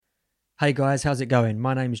Hey guys, how's it going?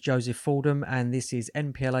 My name is Joseph Fordham, and this is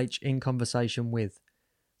NPLH in Conversation with,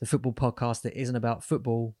 the football podcast that isn't about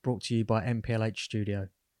football, brought to you by NPLH Studio.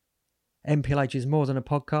 NPLH is more than a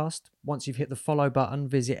podcast. Once you've hit the follow button,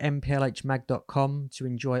 visit nplhmag.com to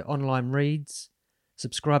enjoy online reads,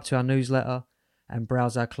 subscribe to our newsletter, and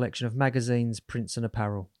browse our collection of magazines, prints, and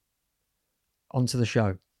apparel. On to the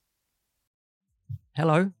show.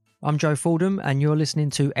 Hello, I'm Joe Fordham, and you're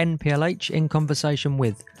listening to NPLH in Conversation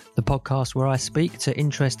with, the podcast where I speak to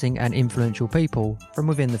interesting and influential people from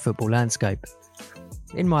within the football landscape.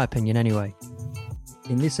 In my opinion, anyway.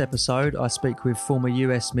 In this episode, I speak with former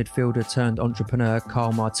US midfielder turned entrepreneur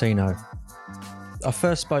Carl Martino. I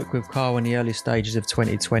first spoke with Carl in the early stages of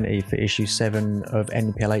 2020 for issue 7 of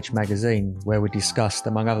NPLH magazine, where we discussed,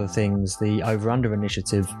 among other things, the Over Under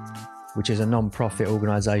Initiative, which is a non-profit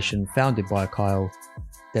organisation founded by Kyle,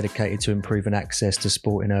 dedicated to improving access to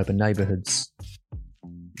sport in urban neighbourhoods.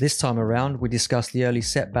 This time around, we discussed the early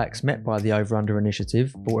setbacks met by the Over Under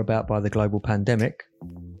Initiative, brought about by the global pandemic.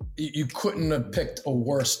 You couldn't have picked a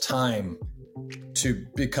worse time to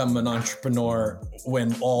become an entrepreneur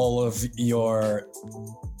when all of your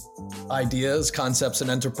ideas, concepts, and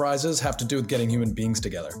enterprises have to do with getting human beings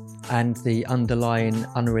together. And the underlying,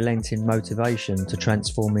 unrelenting motivation to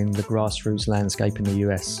transforming the grassroots landscape in the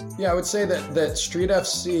US. Yeah, I would say that Street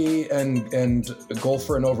FC and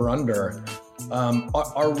Golfer and Over Under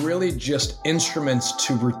are really just instruments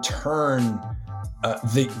to return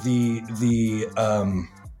the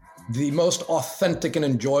most authentic and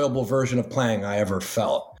enjoyable version of playing I ever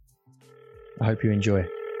felt. I hope you enjoy.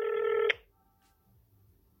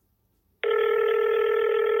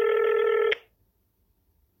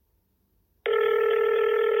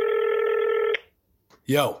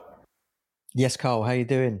 Yo. Yes, Carl, how you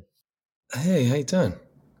doing? Hey, how you doing?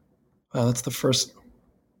 Wow, that's the first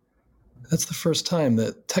time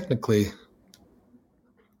that technically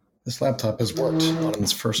this laptop has worked on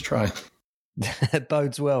its first try. It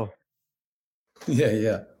bodes well.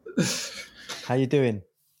 Yeah. How you doing?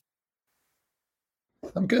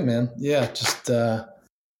 I'm good, man. Yeah, just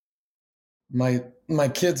my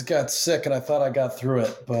kids got sick and I thought I got through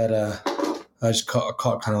it, but I just caught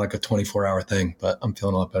kind of like a 24-hour thing, but I'm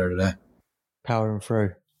feeling a lot better today. Powering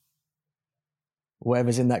through.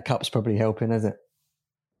 Whatever's in that cup's probably helping, isn't it?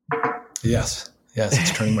 Yes,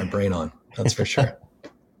 it's turning my brain on. That's for sure.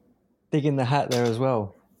 Digging the hat there as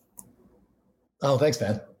well. Oh, thanks,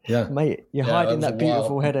 man. Yeah, mate, you're hiding that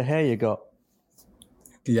beautiful head of hair you got.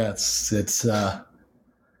 Yeah, it's not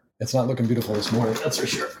looking beautiful this morning. That's for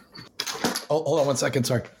sure. Oh, hold on 1 second.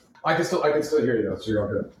 Sorry, I can still hear you though. So you're all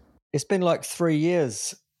good. It's been like 3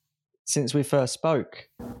 years since we first spoke.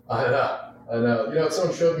 I know. You know,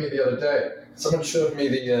 someone showed me the other day. Someone showed me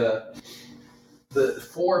the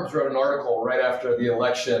Forbes wrote an article right after the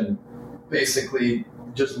election, basically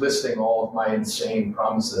just listing all of my insane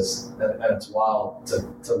promises, and it's wild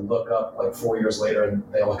to look up like 4 years later and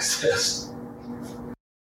they all exist.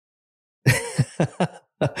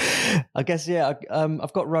 I guess, yeah.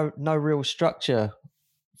 I've got no real structure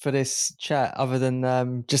for this chat other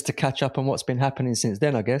than just to catch up on what's been happening since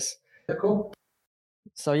then, I guess. Yeah, cool.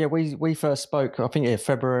 So yeah, we first spoke, I think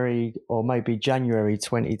February or maybe January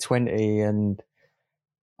 2020, and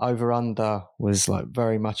Over Under was like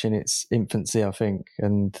very much in its infancy, I think.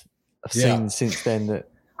 And I've seen since then that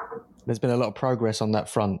there's been a lot of progress on that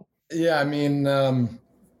front. Yeah, I mean, the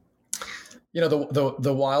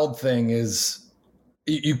wild thing is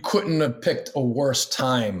you couldn't have picked a worse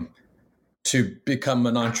time to become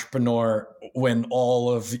an entrepreneur when all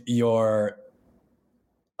of your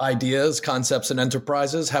ideas, concepts, and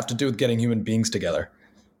enterprises have to do with getting human beings together.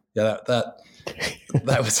 Yeah, that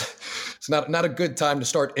was it's not a good time to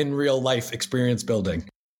start in real life experience building.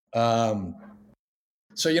 So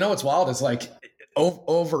what's wild is like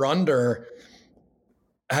Over Under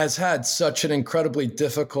has had such an incredibly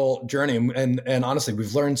difficult journey, and honestly,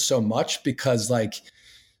 we've learned so much because the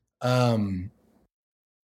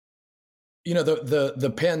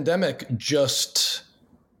pandemic just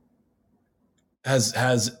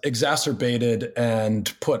has exacerbated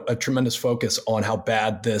and put a tremendous focus on how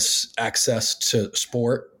bad this access to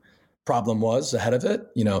sport problem was ahead of it.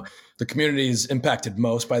 You know, the communities impacted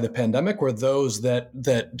most by the pandemic were those that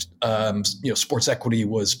sports equity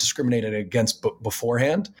was discriminated against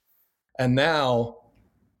beforehand. And now,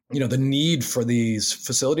 the need for these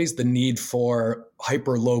facilities, the need for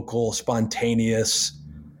hyper-local, spontaneous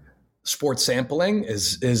sports sampling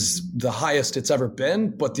is the highest it's ever been,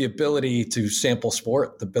 but the ability to sample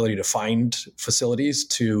sport, the ability to find facilities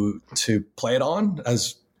to play it on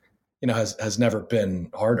has never been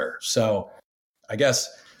harder. So I guess,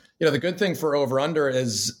 the good thing for Over Under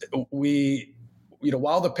is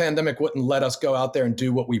while the pandemic wouldn't let us go out there and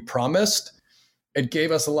do what we promised, it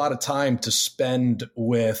gave us a lot of time to spend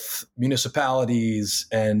with municipalities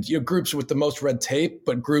and groups with the most red tape,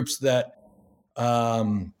 but groups that are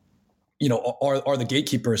the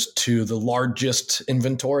gatekeepers to the largest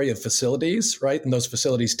inventory of facilities, right? And those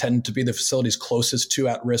facilities tend to be the facilities closest to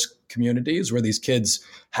at-risk communities where these kids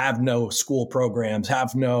have no school programs,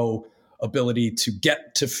 have no ability to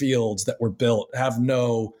get to fields that were built, have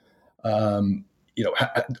no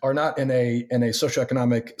are not in a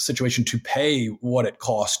socioeconomic situation to pay what it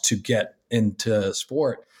costs to get into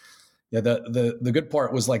sport. Yeah, the good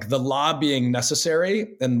part was like the lobbying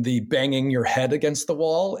necessary and the banging your head against the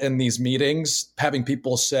wall in these meetings, having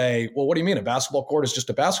people say, well, what do you mean? A basketball court is just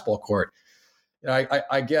a basketball court.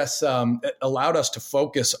 I guess it allowed us to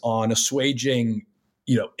focus on assuaging,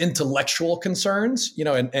 intellectual concerns,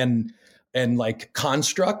 and like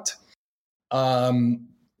construct.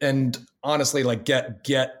 And honestly, like get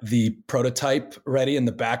the prototype ready in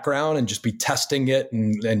the background and just be testing it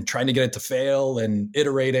and trying to get it to fail and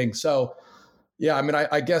iterating. So, yeah, I mean,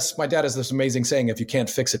 I guess my dad has this amazing saying, if you can't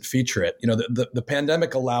fix it, feature it. The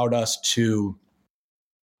pandemic allowed us to,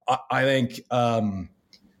 I think,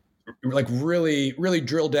 like really, really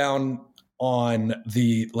drill down on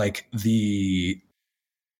the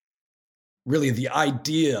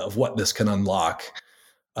idea of what this can unlock.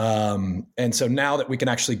 And so now that we can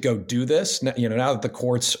actually go do this, now that the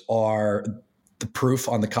courts are the proof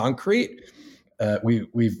on the concrete,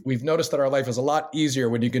 we've noticed that our life is a lot easier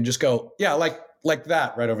when you can just go, yeah, like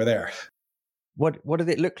that right over there. What did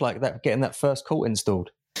it look like getting that first court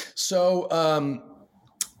installed? So,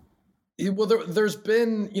 there's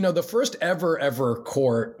been, the first ever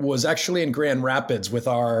court was actually in Grand Rapids with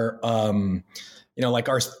our, like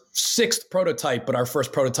our sixth prototype, but our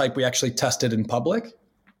first prototype we actually tested in public.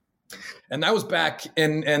 And that was back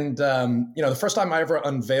the first time I ever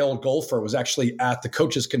unveiled Gopher was actually at the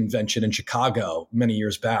coaches convention in Chicago many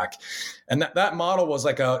years back. And that model was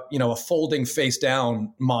like a folding face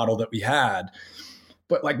down model that we had.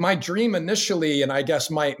 But like my dream initially, and I guess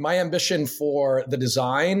my ambition for the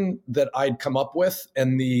design that I'd come up with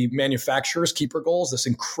and the manufacturer's Keeper Goals, this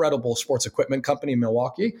incredible sports equipment company in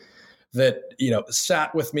Milwaukee, that,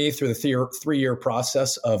 sat with me through the 3-year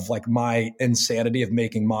process of like my insanity of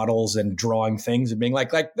making models and drawing things and being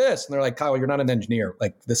like this. And they're like, Kyle, you're not an engineer.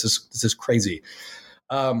 Like, this is crazy.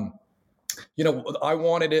 I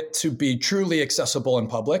wanted it to be truly accessible in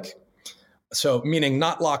public. So meaning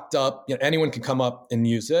not locked up, anyone can come up and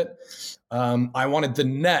use it. I wanted the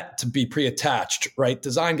net to be pre-attached, right?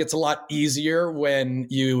 Design gets a lot easier when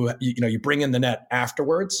you bring in the net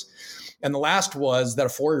afterwards. And the last was that a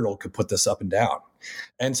 4-year-old could put this up and down.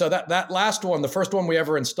 And so that last one, the first one we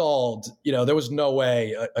ever installed, there was no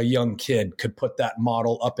way a young kid could put that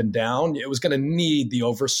model up and down. It was going to need the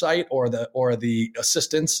oversight or the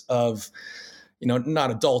assistance of,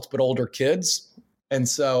 not adults, but older kids. And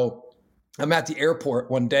so I'm at the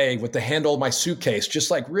airport one day with the handle of my suitcase,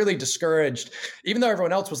 just like really discouraged, even though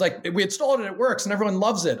everyone else was like, we installed it, it works, and everyone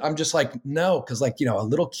loves it. I'm just like, no, because a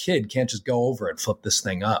little kid can't just go over and flip this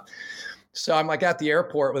thing up. So I'm like at the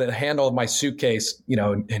airport with a handle of my suitcase,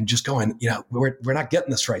 and just going, we're not getting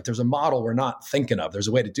this right. There's a model we're not thinking of. There's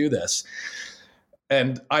a way to do this.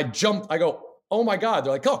 And I go, oh my God.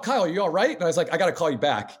 They're like, oh, Kyle, are you all right? And I was like, I got to call you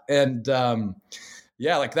back. And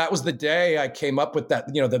that was the day I came up with that,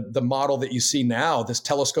 the model that you see now, this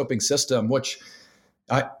telescoping system, which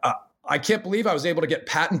I can't believe I was able to get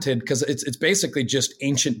patented because it's basically just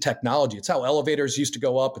ancient technology. It's how elevators used to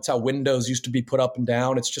go up. It's how windows used to be put up and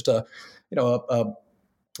down. It's just a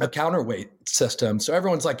counterweight system. So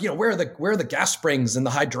everyone's like, where are the gas springs and the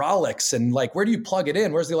hydraulics and like, where do you plug it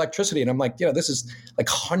in? Where's the electricity? And I'm like, this is like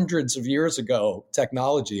hundreds of years ago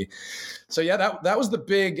technology. So yeah, that was the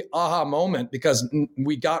big aha moment because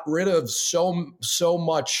we got rid of so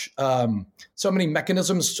much, so many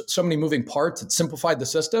mechanisms, so many moving parts. It simplified the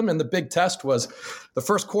system. And the big test was the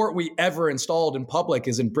first court we ever installed in public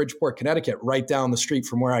is in Bridgeport, Connecticut, right down the street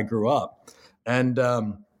from where I grew up. And,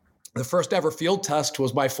 the first ever field test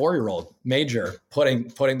was my 4-year-old Major putting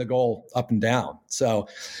the goal up and down. So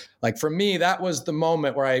like for me, that was the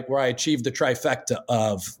moment where I achieved the trifecta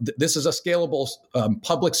of this is a scalable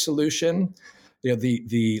public solution.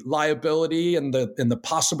 The liability and the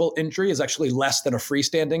possible injury is actually less than a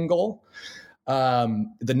freestanding goal.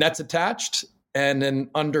 The net's attached. And in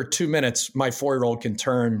under 2 minutes, my 4-year-old can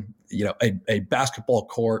turn, a basketball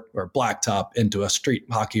court or blacktop into a street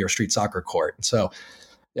hockey or street soccer court. So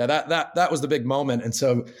yeah, that was the big moment. And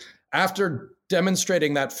so after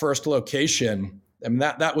demonstrating that first location, I mean,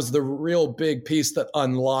 that was the real big piece that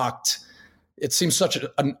unlocked. It seems such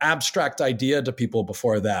an abstract idea to people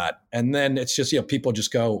before that. And then it's just, people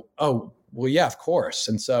just go, oh, well, yeah, of course.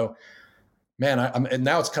 And so, man, and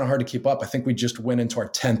now it's kind of hard to keep up. I think we just went into our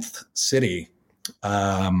 10th city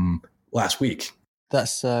last week.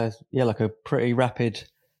 That's, like a pretty rapid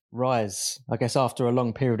rise, I guess, after a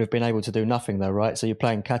long period of being able to do nothing though, right? So you're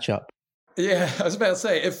playing catch up. Yeah, I was about to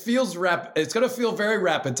say, it feels rapid. It's going to feel very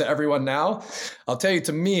rapid to everyone now. I'll tell you,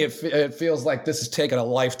 to me, it feels like this has taken a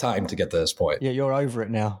lifetime to get to this point. Yeah, you're over it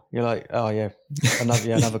now. You're like, oh yeah,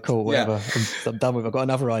 another call, whatever. Yeah. I'm done with it. I've got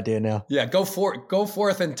another idea now. Yeah, go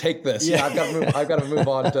forth and take this. Yeah, I've got to move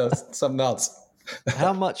on to something else.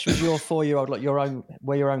 How much was your 4-year-old, like your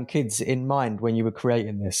own kids in mind when you were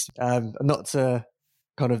creating this? Not to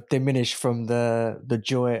kind of diminish from the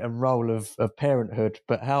joy and role of parenthood,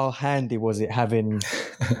 but how handy was it having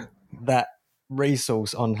that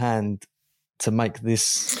resource on hand to make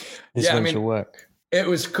this venture work? It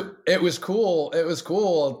was cool. It was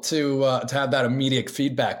cool to have that immediate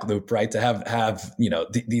feedback loop, right? To have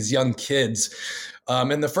these young kids.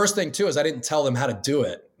 And the first thing too is I didn't tell them how to do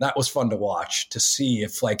it. That was fun to watch, to see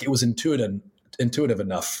if like it was intuitive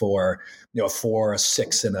enough for a 4, a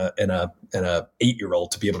 6, and a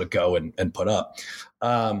 8-year-old to be able to go and put up.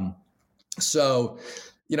 So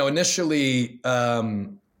initially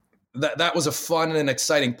that was a fun and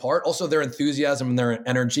exciting part. Also, their enthusiasm and their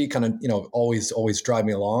energy kind of always drive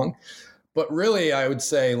me along. But really, I would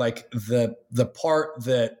say like the part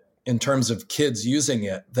that in terms of kids using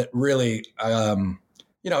it that really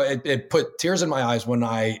it put tears in my eyes when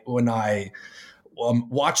I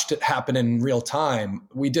watched it happen in real time.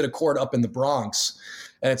 We did a court up in the Bronx,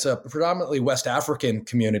 and it's a predominantly West African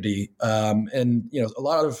community. And a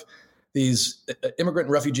lot of these immigrant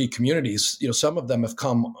and refugee communities, some of them have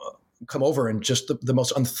come over in just the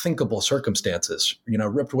most unthinkable circumstances,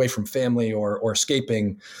 ripped away from family or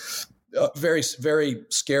escaping very, very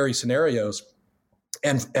scary scenarios.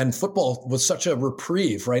 And football was such a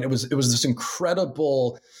reprieve, right? It was this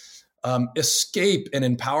incredible escape and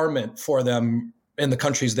empowerment for them in the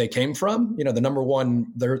countries they came from. Their number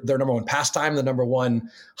one pastime, the number one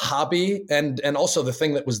hobby, and also the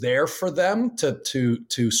thing that was there for them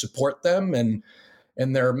to support them and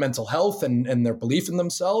their mental health and their belief in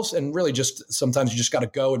themselves. And really, just sometimes you just got to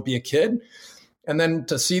go and be a kid. And then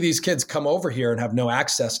to see these kids come over here and have no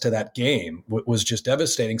access to that game was just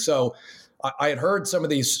devastating. So I had heard some of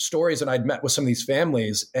these stories and I'd met with some of these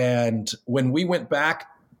families. And when we went back,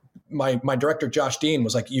 my director, Josh Dean,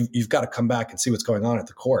 was like, you've got to come back and see what's going on at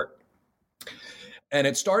the court. And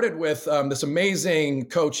it started with this amazing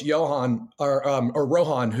coach,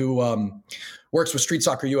 Rohan, who works with Street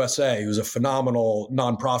Soccer USA, who's a phenomenal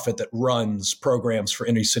nonprofit that runs programs for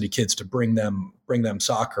inner city kids to bring them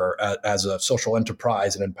soccer as a social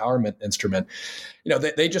enterprise and empowerment instrument.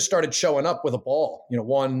 They just started showing up with a ball,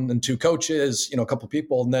 1 and 2 coaches, a couple of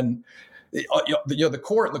people. And then, the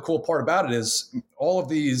court, and the cool part about it is all of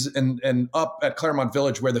these and up at Claremont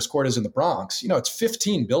Village where this court is in the Bronx, it's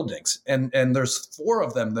 15 buildings and there's 4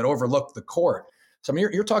 of them that overlook the court. So I mean,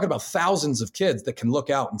 you're talking about thousands of kids that can look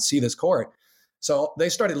out and see this court. So they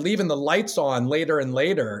started leaving the lights on later and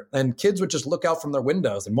later, and kids would just look out from their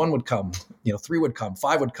windows, and 1 would come, 3 would come,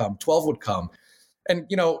 5 would come, 12 would come. And,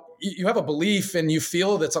 you have a belief and you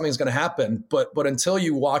feel that something's going to happen, but until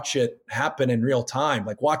you watch it happen in real time,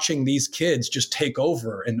 like watching these kids just take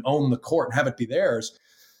over and own the court and have it be theirs,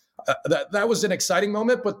 that was an exciting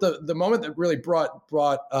moment. But the moment that really brought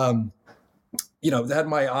that had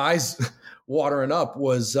my eyes watering up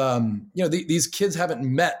was, these kids haven't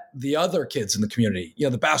met the other kids in the community,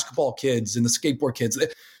 the basketball kids and the skateboard kids.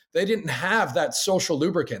 They didn't have that social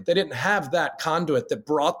lubricant. They didn't have that conduit that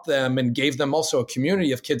brought them and gave them also a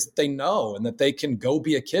community of kids that they know and that they can go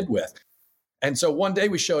be a kid with. And so one day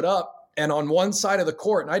we showed up, and on one side of the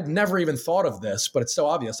court, and I'd never even thought of this, but it's so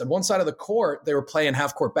obvious. On one side of the court, they were playing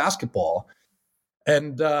half-court basketball.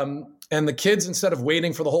 And the kids, instead of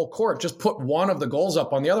waiting for the whole court, just put one of the goals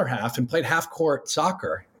up on the other half and played half-court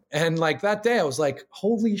soccer. And like that day, I was like,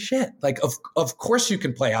 holy shit. Like, of course you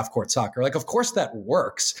can play half-court soccer. Like, of course that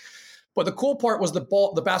works. But the cool part was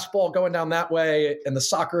the basketball going down that way and the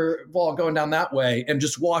soccer ball going down that way, and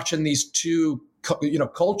just watching these two,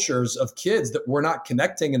 cultures of kids that were not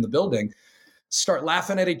connecting in the building start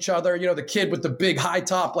laughing at each other. The kid with the big high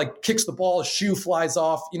top, like, kicks the ball, his shoe flies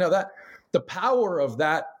off, that the power of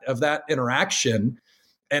that interaction.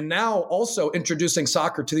 And now also introducing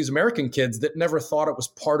soccer to these American kids that never thought it was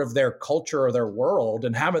part of their culture or their world,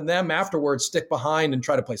 and having them afterwards stick behind and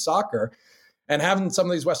try to play soccer, and having some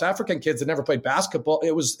of these West African kids that never played basketball.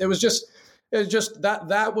 It was just It's just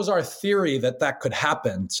that was our theory that could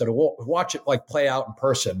happen. So to watch it like play out in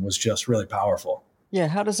person was just really powerful. Yeah,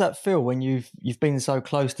 how does that feel when you've been so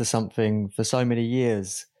close to something for so many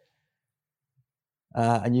years,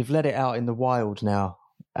 and you've let it out in the wild now,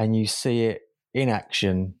 and you see it in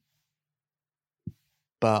action,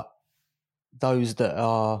 but those that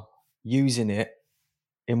are using it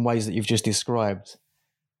in ways that you've just described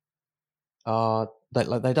are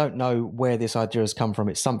they don't know where this idea has come from.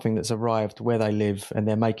 It's something that's arrived where they live, and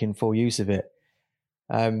they're making full use of it.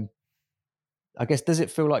 I guess, does it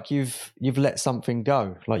feel like you've let something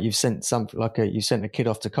go, like you've sent something, like you sent a kid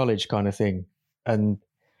off to college kind of thing, and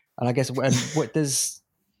I guess, and what does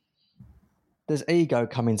ego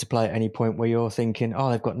come into play at any point where you're thinking, oh,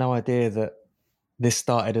 they've got no idea that this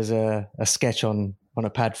started as a sketch on a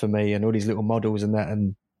pad for me and all these little models and that,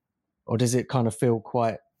 and or does it kind of feel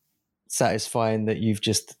quite satisfying that you've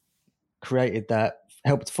just created that,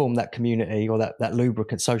 helped form that community or that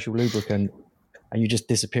lubricant, social lubricant, and you just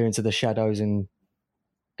disappear into the shadows and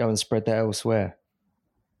go and spread that elsewhere?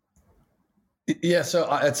 Yeah, so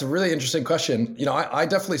it's a really interesting question. I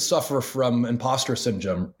definitely suffer from imposter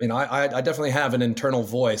syndrome. I definitely have an internal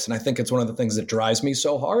voice, and I think it's one of the things that drives me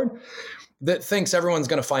so hard, that thinks everyone's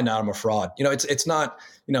going to find out I'm a fraud. It's not,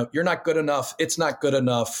 you're not good enough. It's not good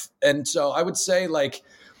enough. And so I would say, like,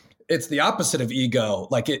 it's the opposite of ego.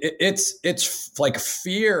 Like it's like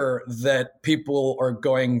fear that people are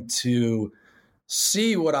going to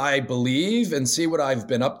see what I believe and see what I've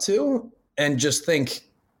been up to and just think,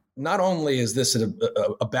 not only is this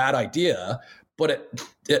a bad idea, but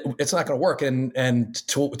it's not going to work. And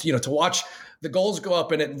to watch the goals go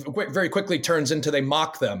up, and it very quickly turns into they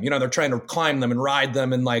mock them. They're trying to climb them and ride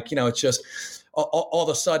them, and it's just all of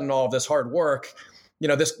a sudden all of this hard work.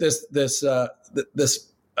 This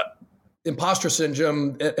imposter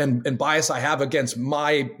syndrome and bias I have against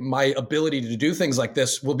my ability to do things like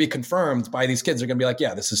this will be confirmed by these kids. They're going to be like,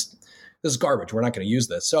 yeah, this is garbage. We're not going to use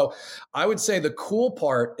this. So I would say the cool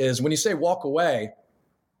part is when you say walk away,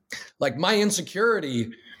 like my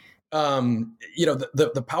insecurity,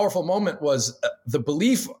 the powerful moment was the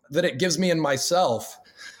belief that it gives me in myself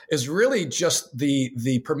is really just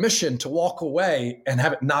the permission to walk away and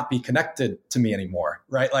have it not be connected to me anymore.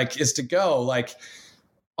 Right. Like, is to go like,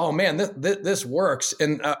 oh man, this works.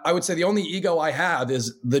 And I would say the only ego I have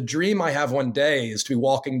is the dream I have one day is to be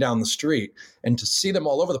walking down the street and to see them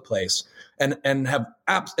all over the place and have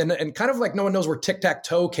apps and kind of like no one knows where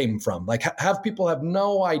tic-tac-toe came from. Like have people have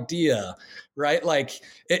no idea, right? Like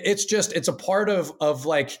it's a part of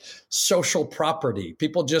like social property.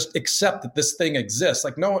 People just accept that this thing exists.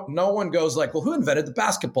 Like no one goes like, well, who invented the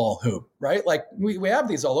basketball hoop, right? Like we have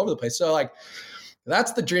these all over the place. So like,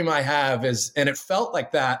 that's the dream I have and it felt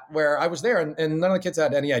like that where I was there and none of the kids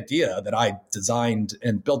had any idea that I designed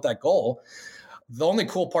and built that goal. The only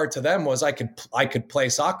cool part to them was I could play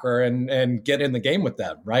soccer and get in the game with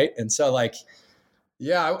them. Right. And so like,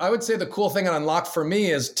 yeah, I would say the cool thing on Unlocked for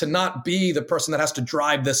me is to not be the person that has to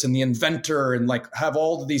drive this and the inventor and like have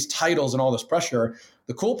all of these titles and all this pressure.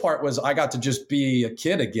 The cool part was I got to just be a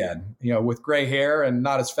kid again, with gray hair and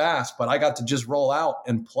not as fast, but I got to just roll out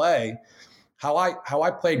and play how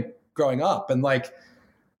I played growing up. And like,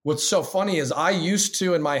 what's so funny is I used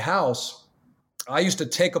to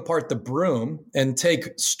take apart the broom and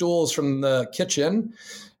take stools from the kitchen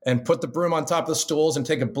and put the broom on top of the stools and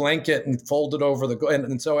take a blanket and fold it over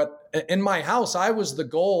and so in my house, I was the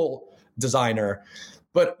goal designer,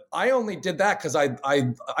 but I only did that because I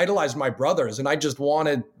idolized my brothers and I just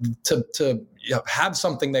wanted to have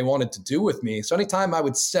something they wanted to do with me. So anytime I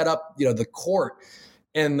would set up, the court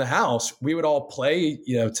in the house, we would all play,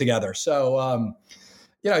 together. So,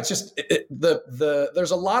 it's just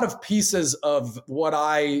there's a lot of pieces of what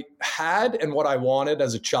I had and what I wanted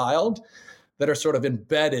as a child that are sort of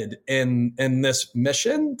embedded in this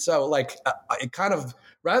mission. So like it kind of,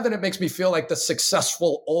 rather than it makes me feel like the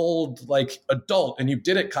successful old like adult and you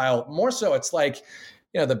did it, Kyle, more so it's like,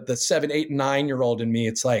 the 7, 8, 9-year-old in me,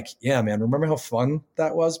 it's like, yeah, man, remember how fun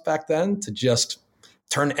that was back then to just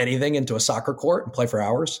turn anything into a soccer court and play for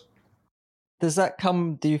hours? Does that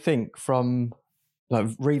come, do you think, from like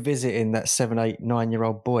revisiting that 7, 8,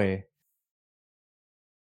 9-year-old boy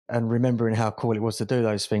and remembering how cool it was to do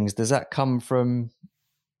those things? Does that come from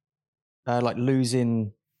like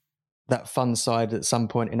losing that fun side at some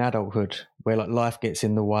point in adulthood where like life gets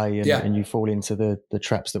in the way and you fall into the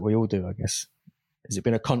traps that we all do, I guess? Has it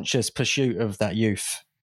been a conscious pursuit of that youth?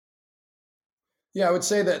 Yeah, I would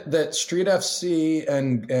say that Street FC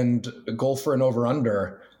and Goal for an Over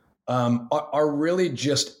Under are really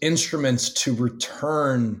just instruments to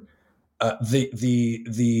return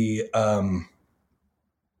the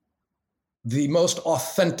the most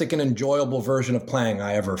authentic and enjoyable version of playing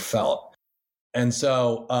I ever felt. And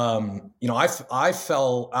so, I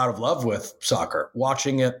fell out of love with soccer,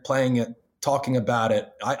 watching it, playing it, talking about it.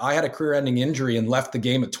 I had a career-ending injury and left the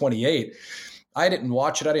game at 28. I didn't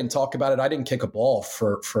watch it. I didn't talk about it. I didn't kick a ball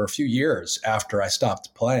for a few years after I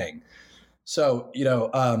stopped playing. So,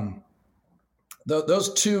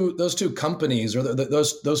 those two companies or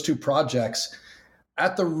those two projects,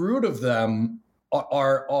 at the root of them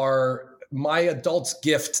are my adult's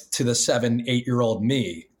gift to the 7-8-year-old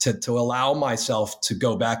me to allow myself to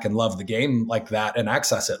go back and love the game like that and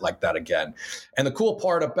access it like that again. And the cool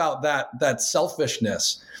part about that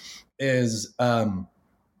selfishness is, I'm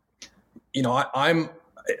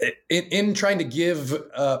in trying to give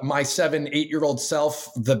my 7-8-year-old self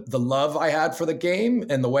the love I had for the game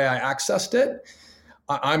and the way I accessed it.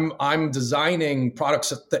 I'm designing products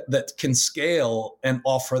that can scale and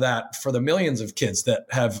offer that for the millions of kids that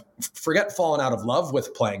have fallen out of love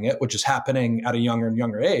with playing it, which is happening at a younger and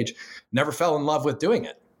younger age, never fell in love with doing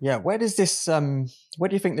it. Yeah. Where does this, where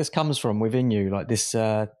do you think this comes from within you? Like this,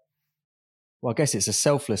 I guess it's a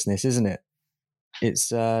selflessness, isn't it?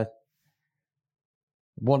 It's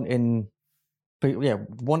wanting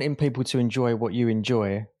people to enjoy what you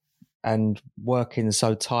enjoy and working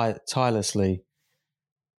so tirelessly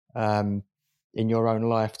in your own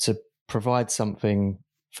life to provide something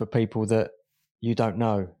for people that you don't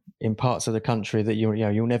know in parts of the country that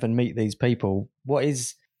you'll never meet these people. What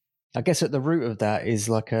is, I guess, at the root of that is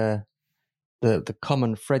like the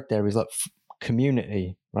common thread there is like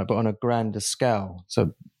community, right? But on a grander scale.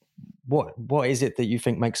 So what is it that you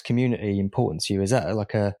think makes community important to you? Is that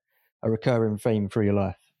like a recurring theme through your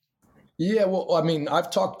life? Yeah, well, I mean,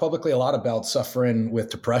 I've talked publicly a lot about suffering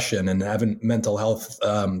with depression and having mental health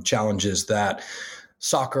challenges, that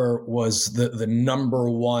soccer was the number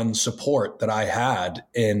one support that I had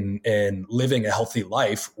in living a healthy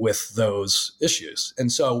life with those issues.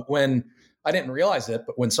 And so when I didn't realize it,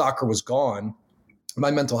 but when soccer was gone,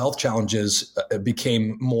 my mental health challenges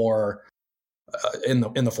became more in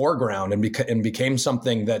the foreground and became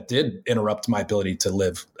something that did interrupt my ability to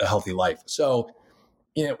live a healthy life. So,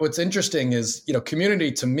 what's interesting is,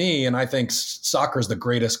 community to me, and I think soccer is the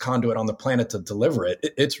greatest conduit on the planet to deliver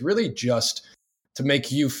it. It's really just to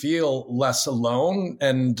make you feel less alone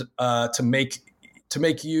and to make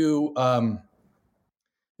you,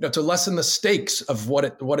 to lessen the stakes of what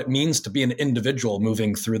it means to be an individual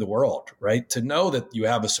moving through the world, right? To know that you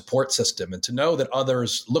have a support system and to know that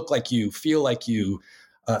others look like you, feel like you,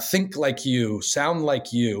 think like you, sound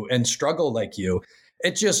like you, and struggle like you.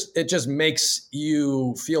 It just makes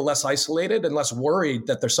you feel less isolated and less worried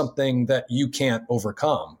that there's something that you can't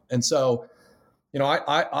overcome. And so,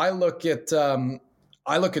 I look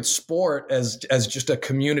at sport as just a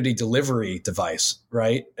community delivery device,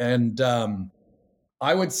 right? And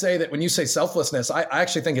I would say that when you say selflessness, I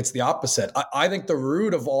actually think it's the opposite. I think the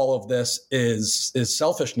root of all of this is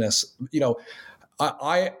selfishness.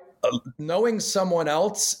 I knowing someone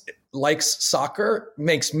else likes soccer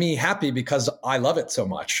makes me happy because I love it so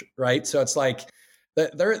much, right? So it's like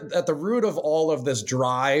they're at the root of all of this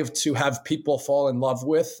drive to have people fall in love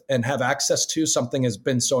with and have access to something has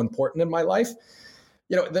been so important in my life.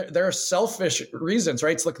 There are selfish reasons,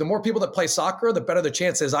 right? It's like the more people that play soccer, the better the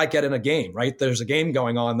chance is I get in a game, right? There's a game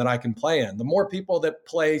going on that I can play in. The more people that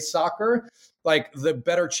play soccer, like the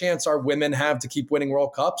better chance our women have to keep winning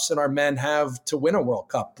World Cups and our men have to win a World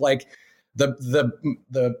Cup. Like the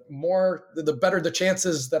better the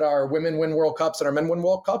chances that our women win World Cups and our men win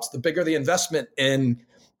World Cups, the bigger the investment in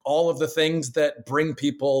all of the things that bring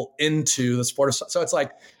people into the sport. So it's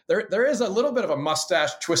like there is a little bit of a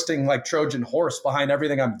mustache twisting like Trojan horse behind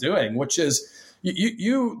everything I'm doing, which is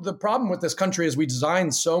the problem with this country is we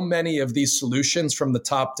design so many of these solutions from the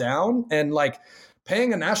top down, and like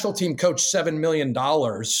paying a national team coach $7 million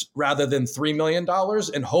rather than $3 million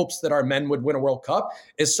in hopes that our men would win a World Cup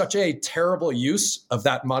is such a terrible use of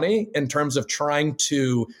that money in terms of trying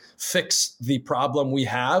to fix the problem we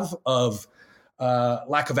have of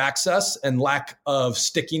lack of access and lack of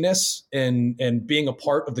stickiness in being a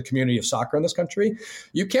part of the community of soccer in this country.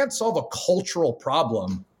 You can't solve a cultural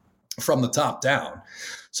problem from the top down.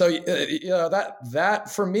 So that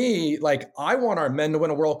for me, like I want our men to win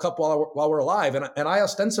a World Cup while we're alive, and I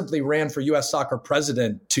ostensibly ran for U.S. soccer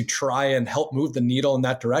president to try and help move the needle in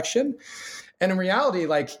that direction. And in reality,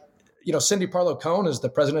 like Cindy Parlow-Cone is the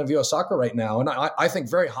president of U.S. soccer right now, and I think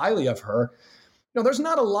very highly of her. There's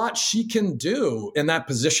not a lot she can do in that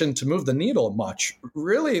position to move the needle much.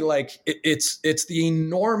 Really, like it's the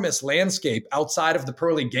enormous landscape outside of the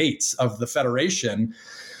pearly gates of the federation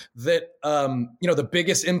that the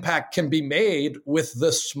biggest impact can be made with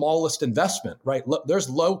the smallest investment, right? There's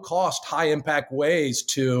low cost, high impact ways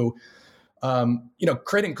to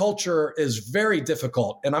creating culture is very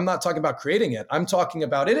difficult. And I'm not talking about creating it. I'm talking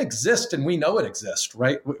about it exists and we know it exists,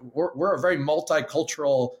 right? We're a very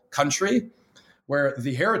multicultural country where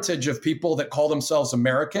the heritage of people that call themselves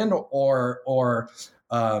American or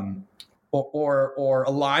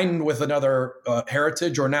aligned with another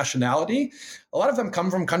heritage or nationality, a lot of them come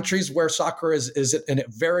from countries where soccer is a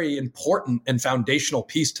very important and foundational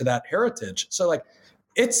piece to that heritage. So like,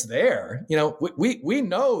 it's there. We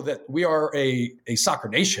know that we are a soccer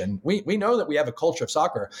nation. We know that we have a culture of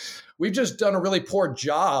soccer. We've just done a really poor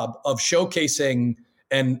job of showcasing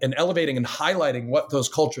and elevating and highlighting what those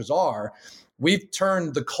cultures are. We've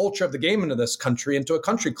turned the culture of the game into this country into a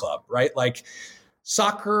country club, right? Like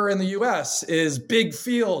soccer in the US is big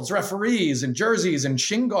fields, referees and jerseys and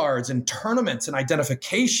shin guards and tournaments and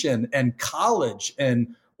identification and college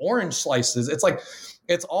and orange slices.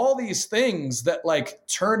 It's all these things that like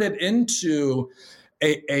turn it into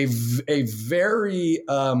a very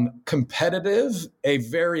competitive, a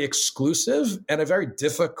very exclusive, and a very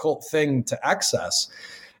difficult thing to access.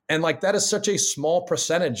 And like that is such a small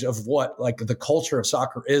percentage of what like the culture of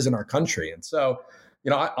soccer is in our country. And so,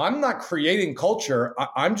 I'm not creating culture.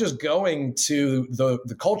 I'm just going to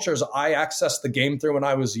the cultures I accessed the game through when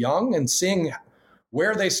I was young and seeing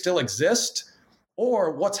where they still exist,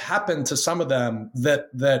 or what's happened to some of them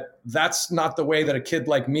that's not the way that a kid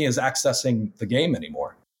like me is accessing the game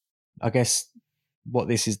anymore. I guess what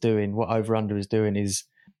this is doing, what Over Under is doing is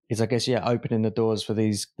I guess, opening the doors for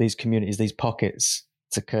these communities, these pockets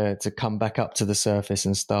to come back up to the surface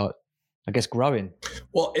and start, I guess, growing.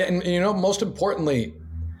 Well, and most importantly,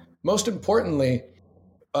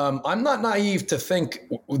 I'm not naive to think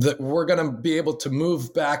that we're going to be able to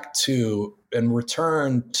move back to and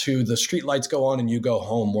return to the street lights go on and you go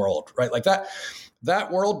home world, right? Like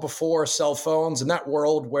that world before cell phones and that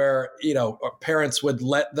world where, parents would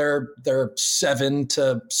let their 7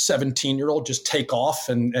 to 17-year-old just take off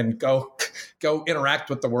and go interact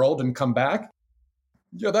with the world and come back.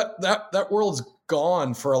 That world's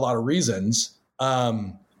gone for a lot of reasons.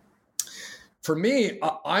 For me,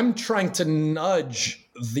 I'm trying to nudge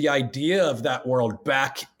the idea of that world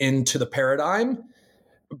back into the paradigm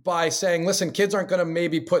by saying, listen, kids aren't going to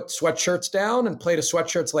maybe put sweatshirts down and play to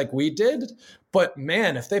sweatshirts like we did. But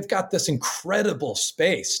man, if they've got this incredible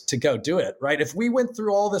space to go do it, right? If we went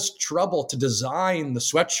through all this trouble to design the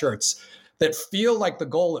sweatshirts that feel like the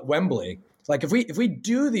goal at Wembley, like if we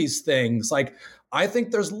do these things, like I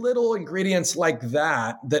think there's little ingredients like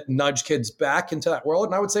that nudge kids back into that world.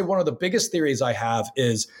 And I would say one of the biggest theories I have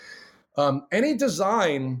is any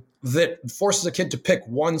design that forces a kid to pick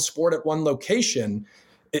one sport at one location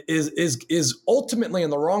is ultimately in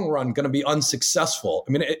the long run going to be unsuccessful.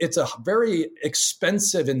 I mean, it's a very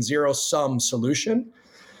expensive and zero-sum solution.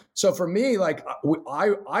 So for me, like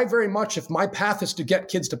I very much, if my path is to get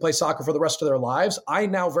kids to play soccer for the rest of their lives, I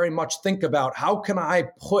now very much think about how can I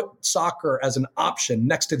put soccer as an option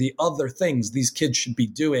next to the other things these kids should be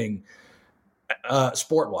doing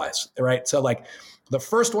sport-wise, right? So like the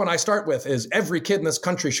first one I start with is every kid in this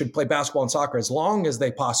country should play basketball and soccer as long as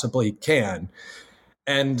they possibly can.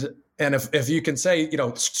 And if you can say,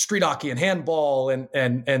 street hockey and handball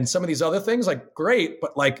and some of these other things, like great,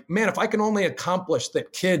 but like, man, if I can only accomplish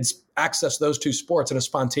that kids access those two sports in a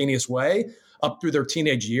spontaneous way up through their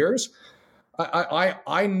teenage years,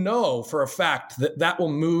 I know for a fact that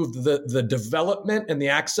will move the development and the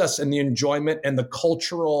access and the enjoyment and the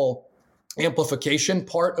cultural amplification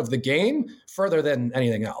part of the game further than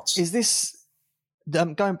anything else. Is this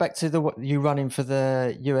going back to you running for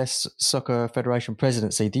the US Soccer Federation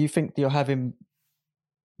presidency? Do you think you're having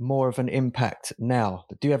more of an impact now?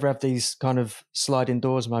 Do you ever have these kind of sliding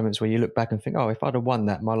doors moments where you look back and think, oh, if I'd have won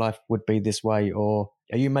that, my life would be this way? Or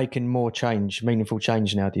are you making more change, meaningful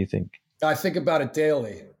change now, do you think? I think about it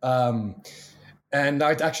daily. And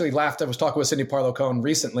I actually laughed. I was talking with Cindy Parlow-Cohen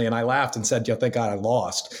recently, and I laughed and said, thank God I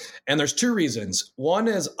lost. And there's two reasons. One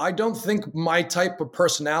is I don't think my type of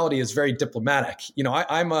personality is very diplomatic.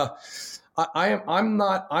 I'm not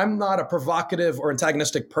a provocative or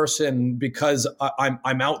antagonistic person because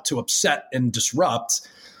I'm out to upset and disrupt.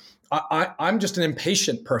 I'm just an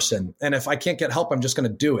impatient person. And if I can't get help, I'm just going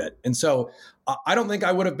to do it. And so I don't think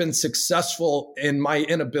I would have been successful in my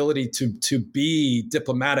inability to be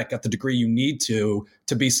diplomatic at the degree you need to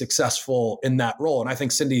be successful in that role. And I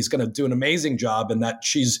think Cindy's going to do an amazing job in that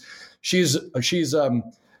she's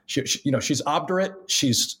She's obdurate,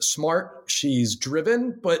 she's smart, she's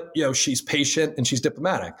driven, but she's patient and she's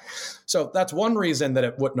diplomatic. So that's one reason that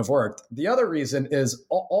it wouldn't have worked. The other reason is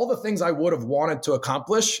all the things I would have wanted to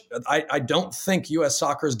accomplish. I don't think U.S.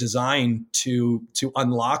 soccer is designed to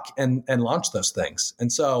unlock and launch those things.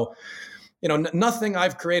 And so, nothing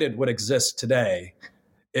I've created would exist today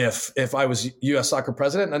if I was U.S. soccer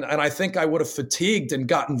president. And I think I would have fatigued and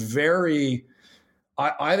gotten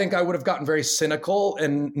I think I would have gotten very cynical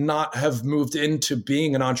and not have moved into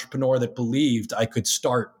being an entrepreneur that believed I could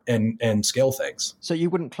start and scale things. So you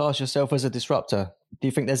wouldn't class yourself as a disruptor? Do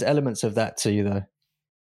you think there's elements of that to you, though?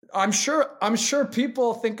 I'm sure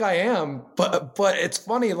people think I am, but it's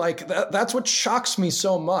funny. Like that's what shocks me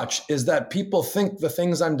so much is that people think the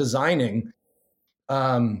things I'm designing,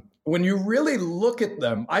 when you really look at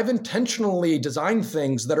them, I've intentionally designed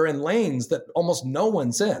things that are in lanes that almost no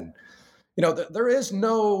one's in. There is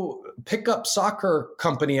no pickup soccer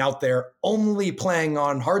company out there only playing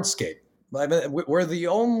on hardscape. I mean, we're the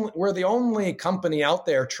only company out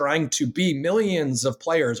there trying to be millions of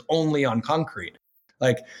players only on concrete.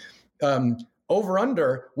 Like over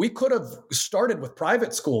under, we could have started with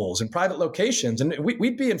private schools and private locations, and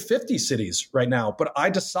we'd be in 50 cities right now. But I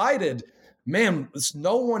decided, man,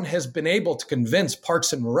 no one has been able to convince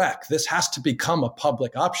Parks and Rec. This has to become a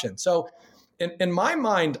public option. So in my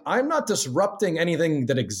mind, I'm not disrupting anything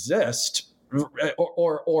that exists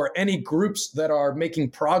or any groups that are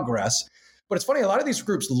making progress. But it's funny, a lot of these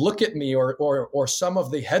groups look at me or some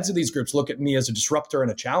of the heads of these groups look at me as a disruptor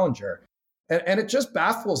and a challenger. And it just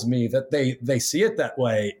baffles me that they see it that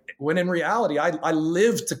way, when in reality, I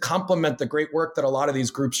live to complement the great work that a lot of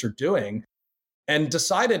these groups are doing, and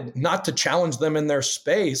decided not to challenge them in their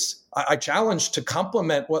space. I challenged to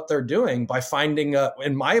complement what they're doing by finding,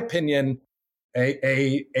 in my opinion,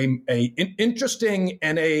 a interesting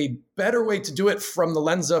and a better way to do it from the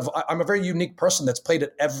lens of I'm a very unique person that's played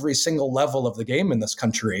at every single level of the game in this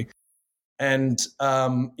country. And,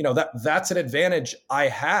 that's an advantage I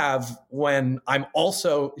have when I'm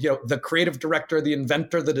also, the creative director, the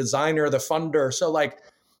inventor, the designer, the funder. So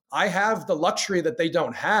I have the luxury that they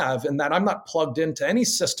don't have, in that I'm not plugged into any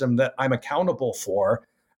system that I'm accountable for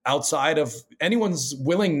outside of anyone's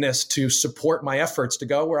willingness to support my efforts to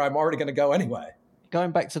go where I'm already going to go anyway. Going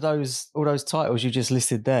back to all those titles you just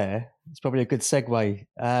listed there, it's probably a good segue.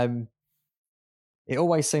 It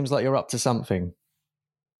always seems like you're up to something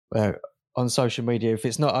on social media. If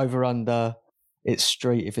it's not over under, it's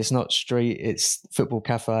street. If it's not street, it's football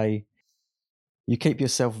cafe. You keep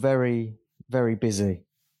yourself very, very busy.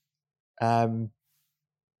 Being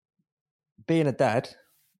a dad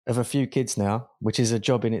of a few kids now, which is a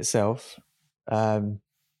job in itself,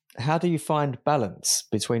 how do you find balance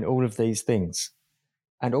between all of these things?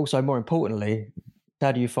 And also, more importantly,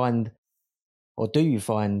 how do you find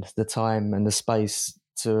the time and the space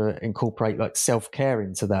to incorporate self-care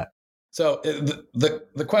into that? So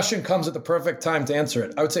the question comes at the perfect time to answer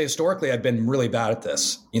it. I would say historically, I've been really bad at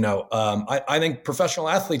this. I think professional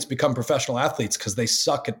athletes become professional athletes because they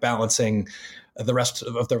suck at balancing the rest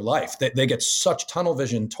of their life. They get such tunnel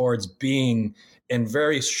vision towards being in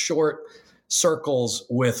very short circles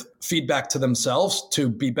with feedback to themselves to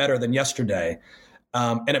be better than yesterday.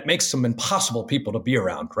 And it makes them impossible people to be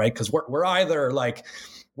around, right? Because we're either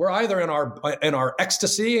in our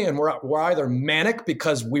ecstasy and we're either manic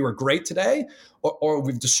because we were great today, or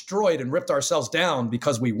we've destroyed and ripped ourselves down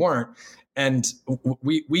because we weren't. And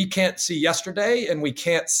we can't see yesterday and we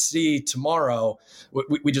can't see tomorrow.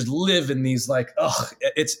 We just live in these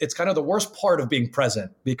it's kind of the worst part of being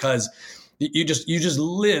present, because you just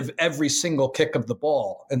live every single kick of the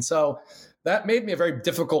ball. And so that made me a very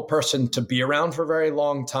difficult person to be around for a very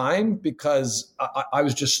long time, because I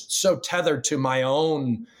was just so tethered to my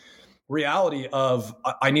own reality of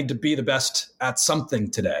I need to be the best at something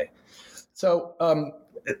today. So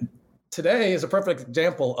today is a perfect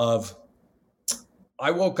example of I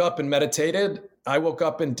woke up and meditated. I woke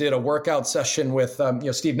up and did a workout session with,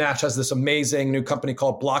 Steve Nash has this amazing new company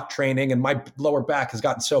called Block Training, and my lower back has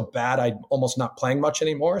gotten so bad I'm almost not playing much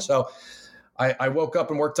anymore. So I woke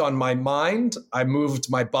up and worked on my mind. I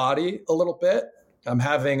moved my body a little bit. I'm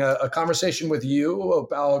having a conversation with you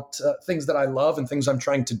about things that I love and things I'm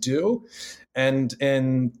trying to do. And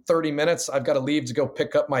in 30 minutes, I've got to leave to go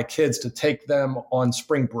pick up my kids to take them on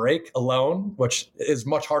spring break alone, which is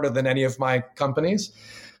much harder than any of my companies.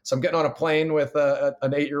 So I'm getting on a plane with an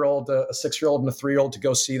 8-year-old, a 6-year-old, and a 3-year-old to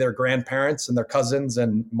go see their grandparents and their cousins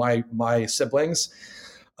and my siblings.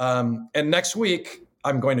 And next week,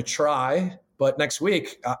 I'm going to try. But next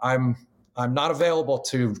week, I'm not available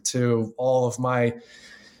to all of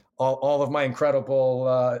all of my incredible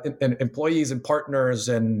employees and partners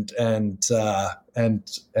and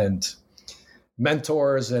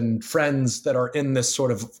mentors and friends that are in this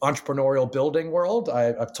sort of entrepreneurial building world.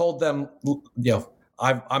 I've told them,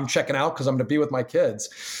 I'm checking out because I'm going to be with my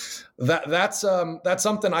kids. That's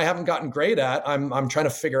something I haven't gotten great at. I'm trying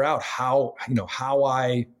to figure out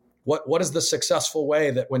what is the successful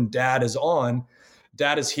way that when dad is on,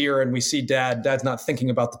 dad is here and we see dad's not thinking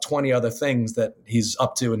about the 20 other things that he's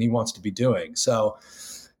up to and he wants to be doing. So,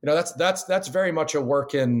 that's very much a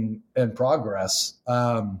work in progress.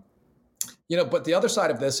 But the other side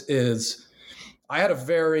of this is I had a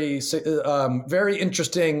very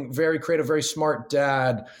interesting, very creative, very smart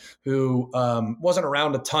dad who wasn't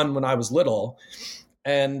around a ton when I was little.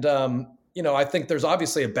 And, I think there's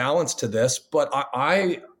obviously a balance to this, but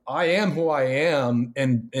I am who I am,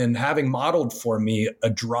 and having modeled for me a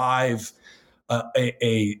drive,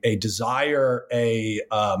 a desire,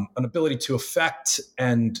 an ability to affect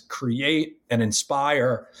and create and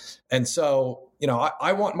inspire. And so,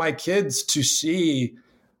 I want my kids to see,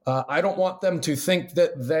 I don't want them to think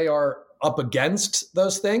that they are up against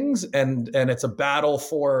those things and it's a battle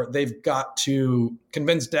for, they've got to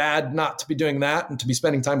convince dad not to be doing that and to be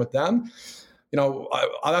spending time with them.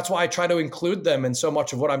 That's why I try to include them in so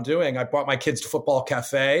much of what I'm doing. I brought my kids to Football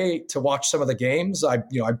Cafe to watch some of the games. I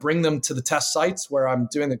bring them to the test sites where I'm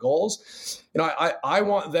doing the goals. I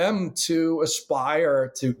want them to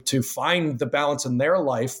aspire to find the balance in their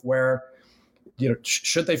life where,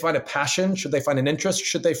 should they find a passion? Should they find an interest?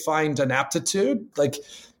 Should they find an aptitude?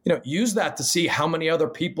 Use that to see how many other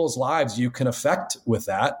people's lives you can affect with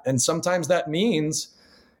that. And sometimes that means,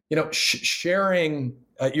 sharing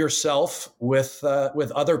yourself with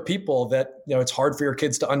other people that, it's hard for your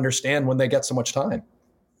kids to understand when they get so much time.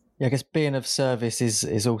 Yeah, I guess being of service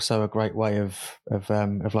is also a great way of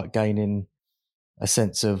like gaining a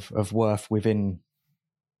sense of worth within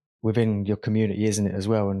your community, isn't it, as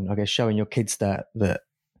well? And I guess showing your kids that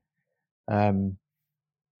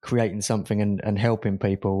creating something and helping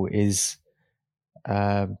people is,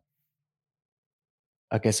 I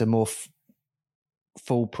guess, a more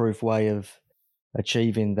foolproof way of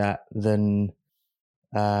achieving that than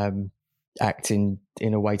acting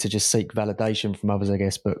in a way to just seek validation from others, I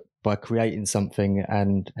guess. But by creating something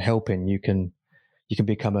and helping, you can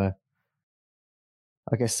become like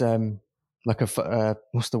what's the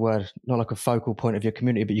word? Not like a focal point of your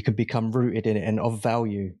community, but you can become rooted in it and of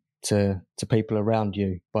value to people around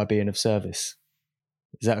you by being of service.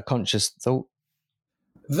 Is that a conscious thought?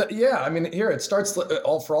 Yeah, I mean, here it starts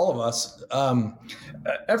for all of us.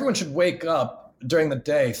 Everyone should wake up during the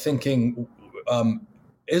day thinking,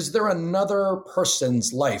 is there another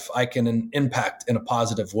person's life I can impact in a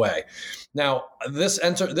positive way? Now,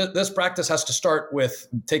 this practice has to start with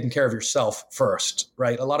taking care of yourself first,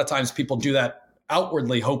 right? A lot of times people do that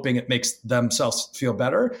outwardly, hoping it makes themselves feel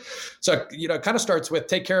better. So, it kind of starts with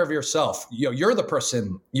take care of yourself. You're the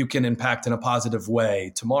person you can impact in a positive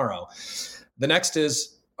way tomorrow. The next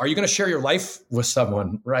is, are you going to share your life with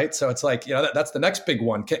someone, right? So it's like, that's the next big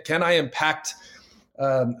one. Can I impact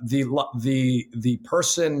the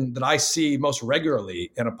person that I see most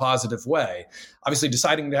regularly in a positive way? Obviously,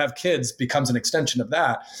 deciding to have kids becomes an extension of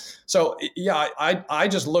that. So yeah, I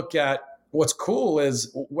just look at what's cool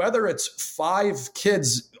is whether it's 5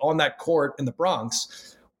 kids on that court in the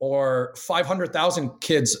Bronx or 500,000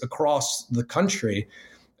 kids across the country.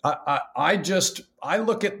 I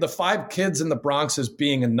look at the 5 kids in the Bronx as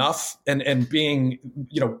being enough and being,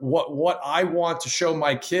 what I want to show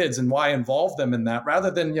my kids and why I involve them in that, rather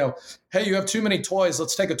than, hey, you have too many toys.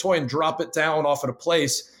 Let's take a toy and drop it down off at a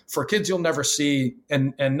place for kids you'll never see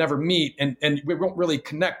and never meet. And we won't really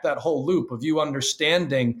connect that whole loop of you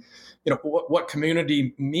understanding, what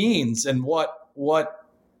community means and what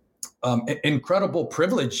incredible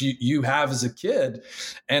privilege you have as a kid,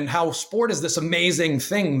 and how sport is this amazing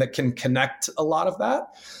thing that can connect a lot of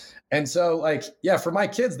that. And so, for my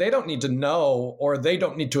kids, they don't need to know, or they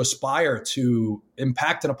don't need to aspire to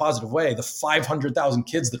impact in a positive way the 500,000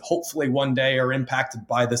 kids that hopefully one day are impacted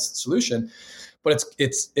by this solution. But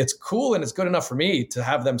it's cool, and it's good enough for me to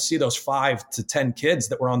have them see those 5 to 10 kids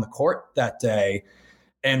that were on the court that day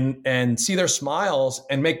and see their smiles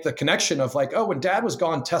and make the connection of like, oh, when dad was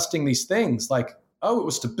gone testing these things, like, oh, it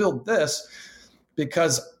was to build this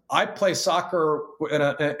because I play soccer in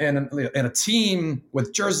a team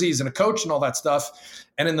with jerseys and a coach and all that stuff.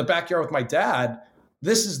 And in the backyard with my dad,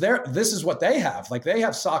 this is what they have. Like, they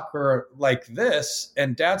have soccer like this,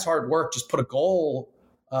 and dad's hard work just put a goal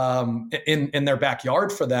in their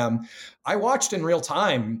backyard for them. I watched in real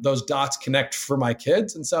time those dots connect for my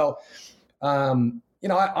kids. And so,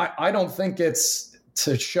 I don't think it's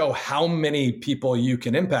to show how many people you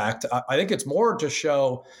can impact. I think it's more to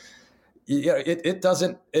show,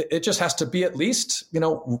 it just has to be at least,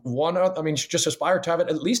 one other, I mean, just aspire to have it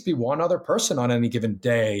at least be one other person on any given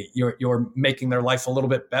day. You're making their life a little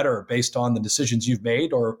bit better based on the decisions you've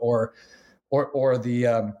made or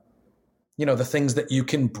the, the things that you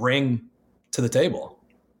can bring to the table.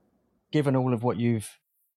 Given all of what you've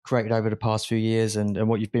created over the past few years and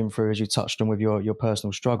what you've been through, as you touched on with your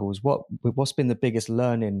personal struggles, what's been the biggest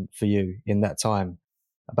learning for you in that time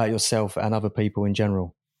about yourself and other people in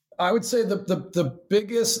general? I would say the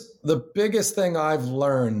biggest thing I've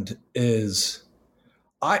learned is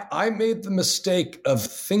I made the mistake of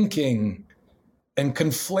thinking and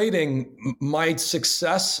conflating my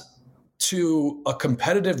success to a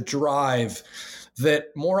competitive drive that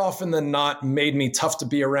more often than not made me tough to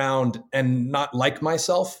be around and not like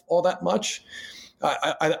myself all that much.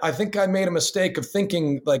 I think I made a mistake of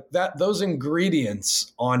thinking like that, those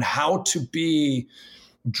ingredients on how to be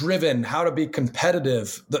driven, how to be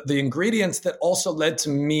competitive, the ingredients that also led to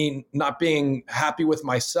me not being happy with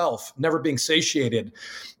myself, never being satiated,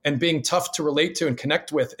 and being tough to relate to and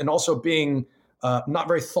connect with, and also being not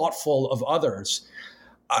very thoughtful of others.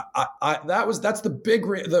 That's the big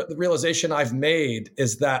the realization I've made,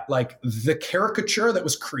 is that like the caricature that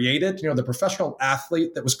was created, the professional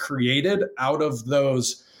athlete that was created out of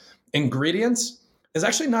those ingredients is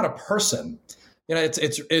actually not a person.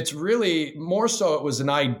 It's really more so it was an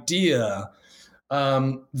idea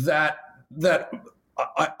that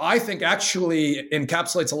I think actually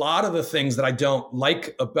encapsulates a lot of the things that I don't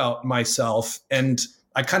like about myself, and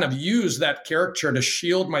I kind of use that character to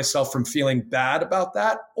shield myself from feeling bad about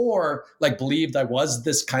that, or like believed I was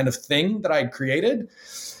this kind of thing that I had created.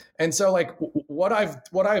 And so like what I've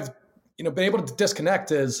been able to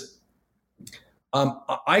disconnect is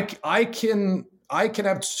I can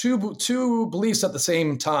have two beliefs at the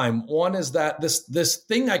same time. One is that this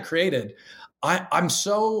thing I created, I'm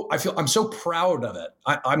so proud of it.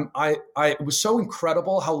 It was so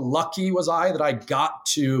incredible how lucky was I that I got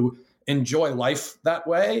to enjoy life that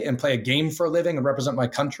way and play a game for a living and represent my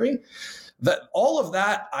country. That all of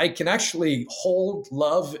that I can actually hold,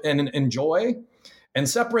 love, and enjoy, and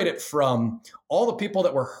separate it from all the people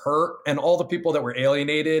that were hurt and all the people that were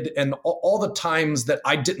alienated and all the times that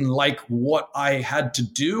I didn't like what I had to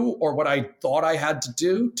do or what I thought I had to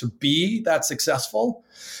do to be that successful.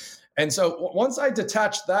 And so once I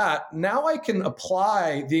detach that, now I can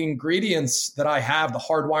apply the ingredients that I have, the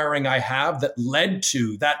hardwiring I have that led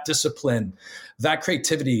to that discipline, that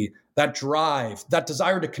creativity, that drive, that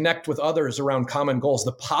desire to connect with others around common goals.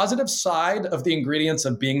 The positive side of the ingredients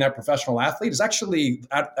of being that professional athlete is actually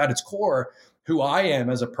at its core who I am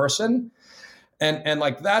as a person. And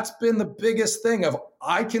like, that's been the biggest thing of,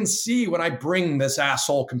 I can see when I bring this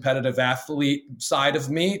asshole competitive athlete side of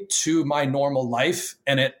me to my normal life,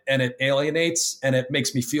 and it alienates and it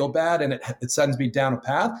makes me feel bad and it sends me down a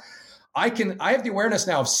path. I have the awareness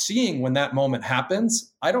now of seeing when that moment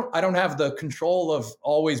happens. I don't have the control of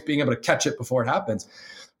always being able to catch it before it happens,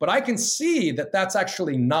 but I can see that that's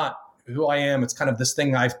actually not who I am. It's kind of this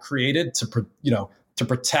thing I've created to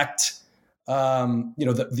protect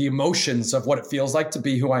the emotions of what it feels like to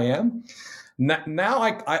be who I am. Now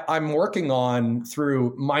I'm working on,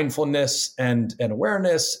 through mindfulness and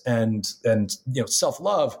awareness and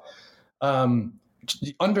self-love,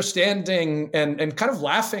 understanding and kind of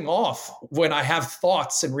laughing off when I have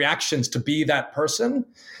thoughts and reactions to be that person,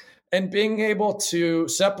 and being able to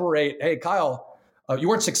separate, hey, Kyle, you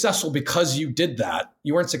weren't successful because you did that.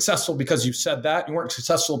 You weren't successful because you said that. You weren't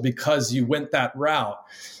successful because you went that route.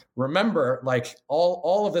 Remember, like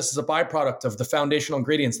all of this is a byproduct of the foundational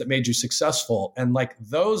ingredients that made you successful. And like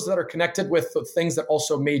those that are connected with the things that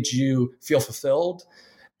also made you feel fulfilled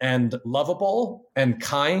and lovable and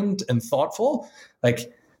kind and thoughtful,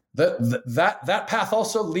 like that path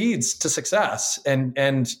also leads to success. And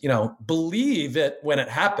believe it when it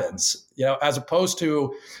happens, as opposed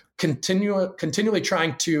to continually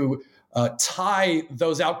trying to tie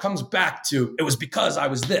those outcomes back to, it was because I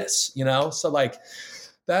was this, so like,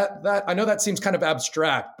 that I know that seems kind of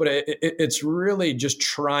abstract, but it's really just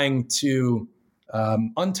trying to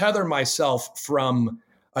untether myself from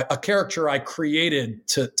a character I created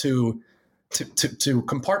to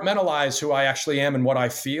compartmentalize who I actually am and what I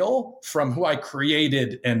feel from who I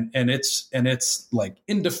created and its like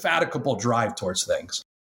indefatigable drive towards things.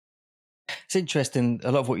 It's interesting,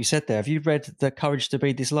 a lot of what you said there. Have you read The Courage to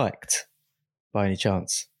Be Disliked by any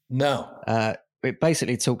chance? No. It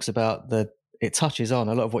basically talks about it touches on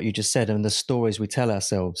a lot of what you just said and the stories we tell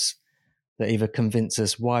ourselves that either convince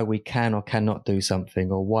us why we can or cannot do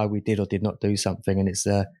something, or why we did or did not do something. And it's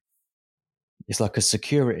It's like a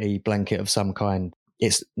security blanket of some kind.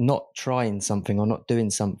 It's not trying something or not doing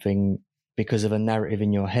something because of a narrative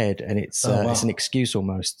in your head, and it's an excuse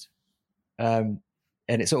almost. And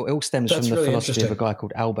it all stems from the really philosophy of a guy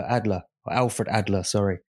called Alfred Adler,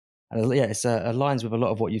 sorry. And it aligns with a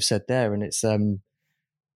lot of what you've said there, and it's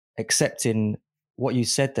accepting what you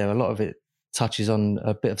said there. A lot of it touches on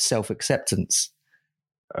a bit of self-acceptance,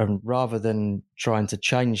 rather than trying to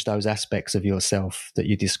change those aspects of yourself that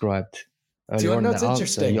you described earlier on in that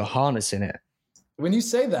answer. You're harnessing it. When you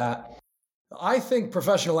say that, I think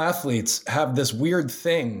professional athletes have this weird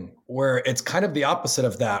thing where it's kind of the opposite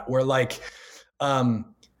of that, where like the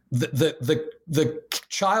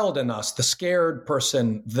child in us, the scared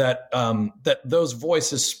person that those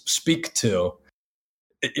voices speak to.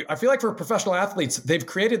 I feel like for professional athletes, they've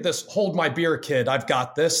created this "hold my beer, kid, I've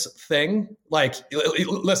got this" thing. Like,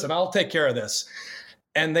 listen, I'll take care of this.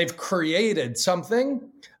 And they've created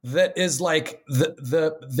something that is like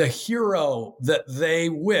the hero that they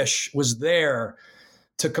wish was there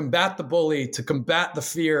to combat the bully, to combat the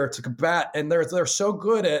fear, to combat, and they're so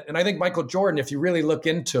good at. And I think Michael Jordan, if you really look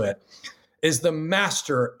into it, is the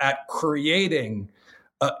master at creating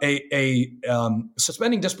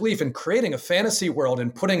suspending disbelief and creating a fantasy world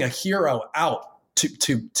and putting a hero out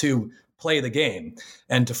to play the game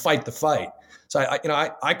and to fight the fight. So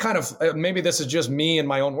I kind of, maybe this is just me in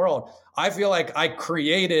my own world. I feel like I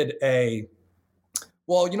created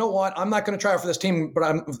well, you know what? I'm not going to try out for this team,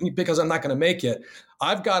 because I'm not going to make it.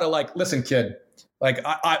 I've got to listen, kid,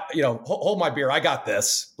 hold my beer. I got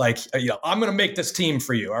this. I'm going to make this team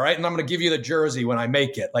for you. All right. And I'm going to give you the jersey when I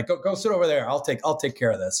make it. Go sit over there. I'll take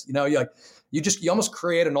care of this. You almost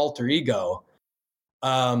create an alter ego.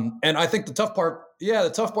 And I think the tough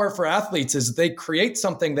part for athletes is they create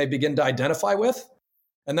something they begin to identify with.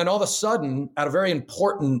 And then all of a sudden, at a very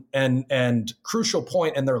important and crucial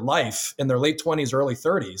point in their life, in their late 20s, early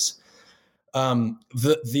 30s,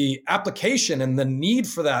 the application and the need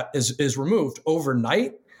for that is removed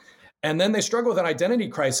overnight. And then they struggle with an identity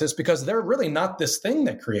crisis because they're really not this thing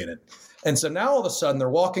they created. And so now all of a sudden they're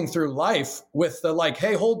walking through life with the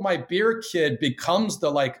hey, hold my beer, kid, becomes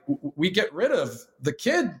the we get rid of the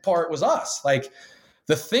kid part was us.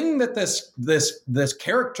 The thing that this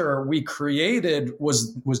character we created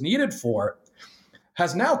was needed for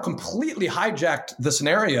has now completely hijacked the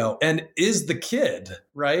scenario and is the kid,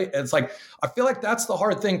 right? And it's I feel like that's the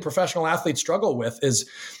hard thing professional athletes struggle with is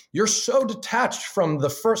you're so detached from the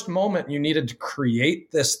first moment you needed to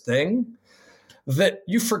create this thing that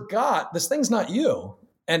you forgot this thing's not you.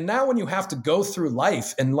 And now when you have to go through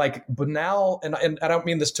life and banal, and I don't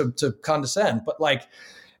mean this to condescend, but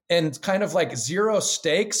and kind of zero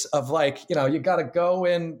stakes of you got to go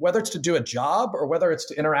in, whether it's to do a job or whether it's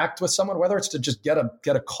to interact with someone, whether it's to just get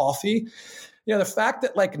a coffee. The fact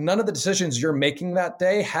that none of the decisions you're making that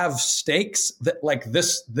day have stakes that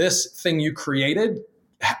this thing you created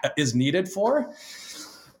is needed for,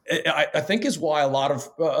 I think is why a lot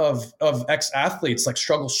of ex-athletes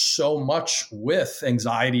struggle so much with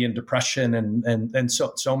anxiety and depression and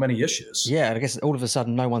so many issues. Yeah, I guess all of a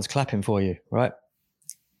sudden no one's clapping for you, right?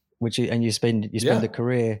 You spend a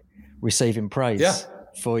career receiving praise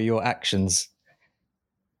for your actions.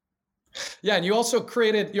 Yeah, and you also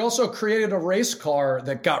created a race car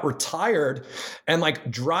that got retired, and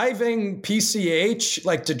driving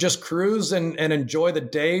PCH to just cruise and enjoy the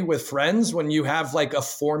day with friends when you have a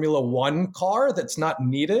Formula One car that's not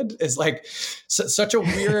needed is such a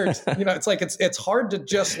weird. It's hard to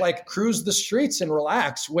just cruise the streets and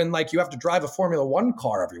relax when you have to drive a Formula One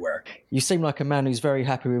car everywhere. You seem like a man who's very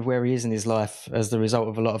happy with where he is in his life as the result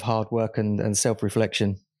of a lot of hard work and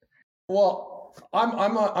self-reflection. Well,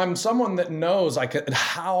 I'm someone that knows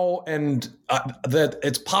how that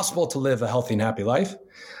it's possible to live a healthy and happy life.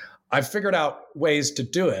 I've figured out ways to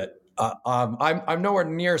do it. I'm nowhere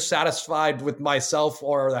near satisfied with myself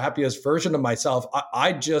or the happiest version of myself.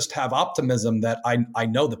 I just have optimism that I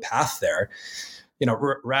know the path there,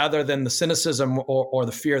 rather than the cynicism or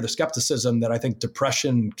the fear, the skepticism that I think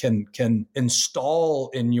depression can install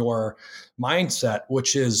in your mindset,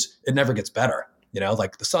 which is it never gets better. The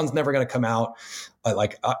sun's never going to come out.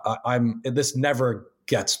 This never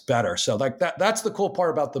gets better. So that's the cool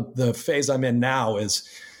part about the phase I'm in now is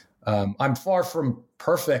I'm far from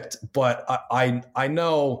perfect, but I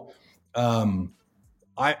know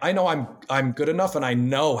I know I'm good enough and I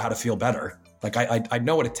know how to feel better. I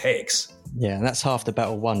know what it takes. Yeah, and that's half the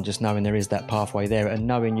battle won, just knowing there is that pathway there and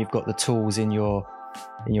knowing you've got the tools in your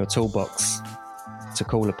toolbox to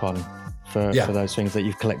call upon for those things that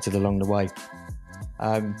you've collected along the way.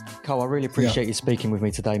 Carl, I really appreciate you speaking with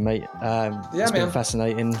me today, mate. It's been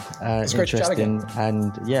fascinating, it's great interesting,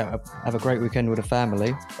 and have a great weekend with the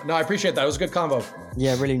family. No, I appreciate that. It was a good convo.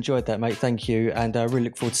 Yeah, really enjoyed that, mate. Thank you, and I really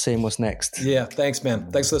look forward to seeing what's next. Yeah, thanks, man.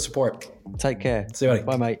 Thanks for the support. Take care. See you, buddy.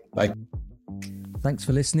 Bye, mate. Bye. Thanks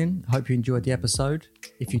for listening. Hope you enjoyed the episode.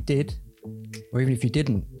 If you did, or even if you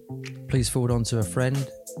didn't, please forward on to a friend.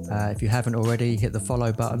 If you haven't already, hit the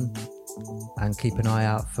follow button and keep an eye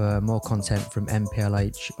out for more content from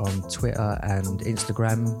NPLH on Twitter and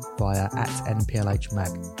Instagram via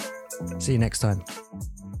 @NPLHmag. See you next time.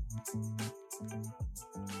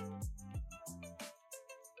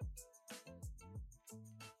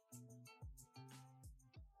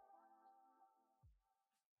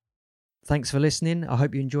 Thanks for listening. I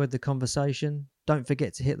hope you enjoyed the conversation. Don't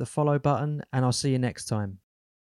forget to hit the follow button, and I'll see you next time.